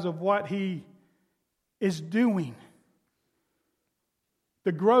 Because of what he is doing.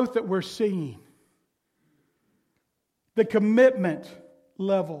 The growth that we're seeing. The commitment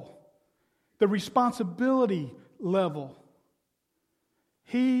level. The responsibility level.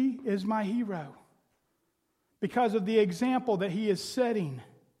 He is my hero. Because of the example that he is setting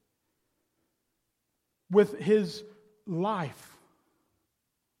with his life.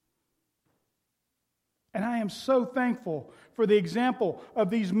 And I am so thankful for the example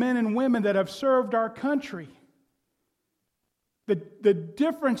of these men and women that have served our country. The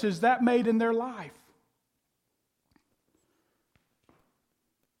differences that made in their life.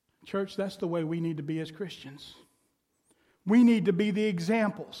 Church, that's the way we need to be as Christians. We need to be the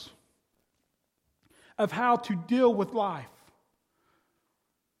examples of how to deal with life.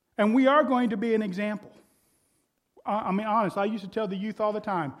 And we are going to be an example. I mean, honest, I used to tell the youth all the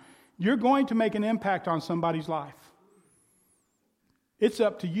time, you're going to make an impact on somebody's life. It's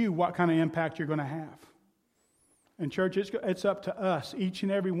up to you what kind of impact you're going to have. And church, it's up to us, each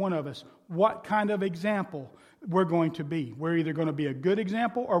and every one of us, what kind of example we're going to be. We're either going to be a good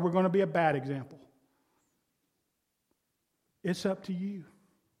example or we're going to be a bad example. It's up to you.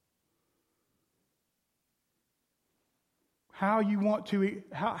 How you want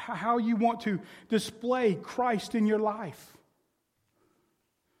to display Christ in your life.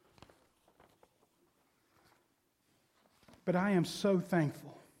 But I am so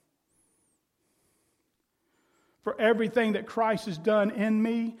thankful for everything that Christ has done in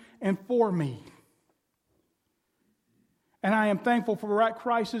me and for me. And I am thankful for what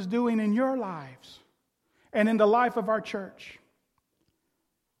Christ is doing in your lives and in the life of our church.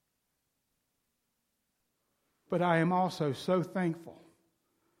 But I am also so thankful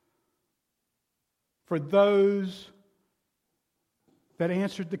for those that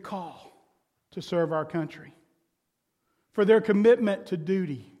answered the call to serve our country, for their commitment to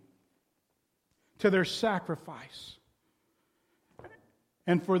duty, to their sacrifice,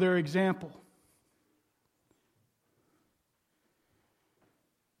 and for their example.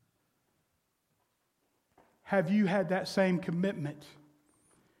 Have you had that same commitment?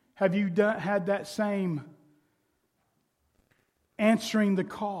 Have you had that same answering the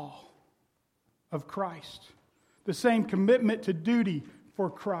call of Christ? The same commitment to duty for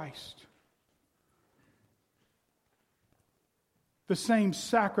Christ? the same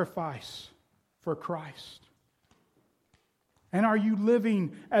sacrifice for Christ? And are you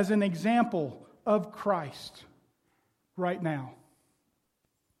living as an example of Christ right now?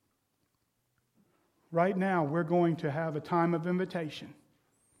 Right now, we're going to have a time of invitation.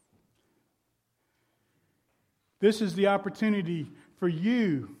 This is the opportunity for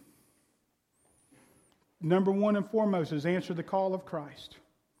you. Number one and foremost is answer the call of Christ.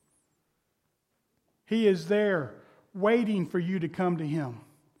 He is there waiting for you to come to Him.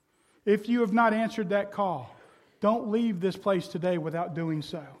 If you have not answered that call, don't leave this place today without doing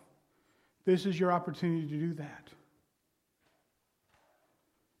so. This is your opportunity to do that.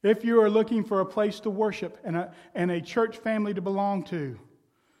 If you are looking for a place to worship and a church family to belong to,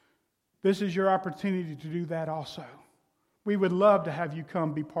 this is your opportunity to do that also. We would love to have you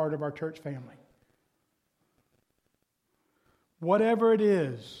come be part of our church family. Whatever it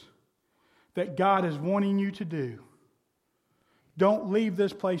is that God is wanting you to do, don't leave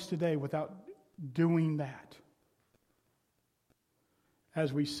this place today without doing that.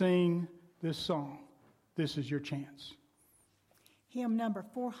 As we sing this song, this is your chance. Hymn number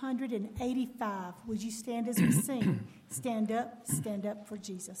 485. Would you stand as we sing? Stand up for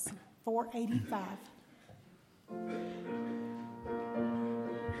Jesus. 485.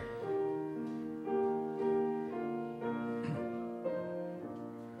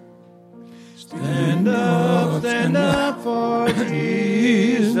 Stand up for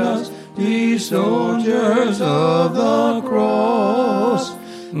Jesus, ye soldiers of the cross.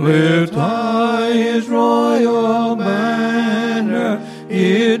 Lift high His royal banner,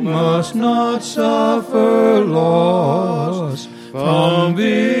 it must not suffer loss. From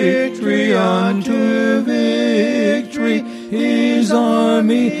victory unto victory, His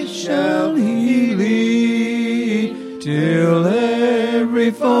army shall He lead, till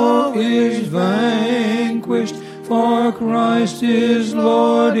every foe is vanquished, for Christ is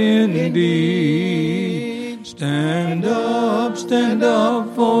Lord indeed. Stand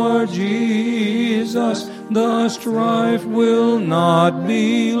up for Jesus, the strife will not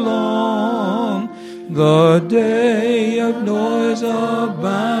be long. The day of noise of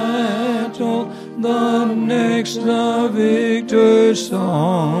battle, the next the victor's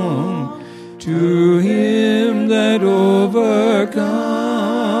song. To him that overcometh,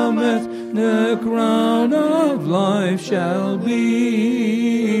 the crown of life shall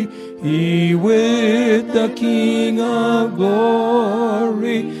be. He with the King of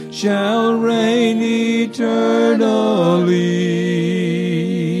glory shall reign eternally.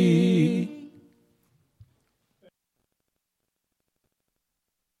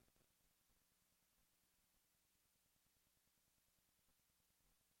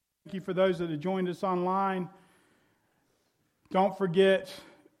 Thank you for those that have joined us online. Don't forget,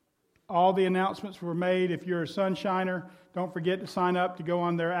 all the announcements were made. If you're a Sunshiner, don't forget to sign up to go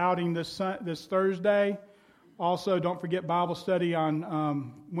on their outing this Thursday. Also, don't forget Bible study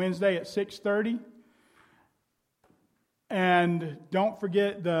on Wednesday at 6:30. And don't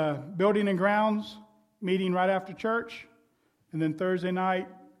forget the building and grounds meeting right after church. And then Thursday night,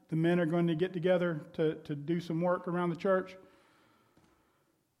 the men are going to get together to do some work around the church.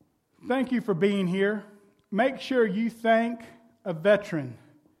 Thank you for being here. Make sure you thank a veteran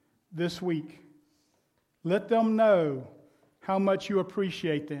this week. Let them know how much you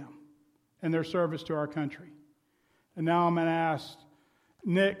appreciate them and their service to our country. And now I'm going to ask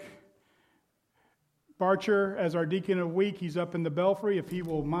Nick Barcher as our deacon of the week. He's up in the belfry, if he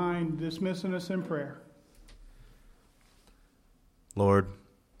will mind dismissing us in prayer. Lord,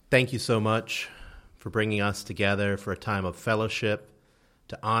 thank you so much for bringing us together for a time of fellowship,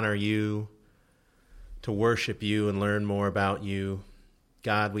 to honor you, to worship you and learn more about you.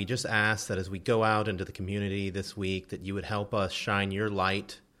 God, we just ask that as we go out into the community this week, that you would help us shine your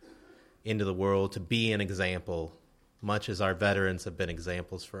light into the world to be an example, much as our veterans have been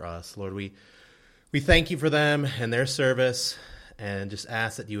examples for us. Lord, we thank you for them and their service, and just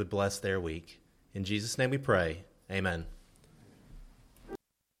ask that you would bless their week. In Jesus' name we pray. Amen.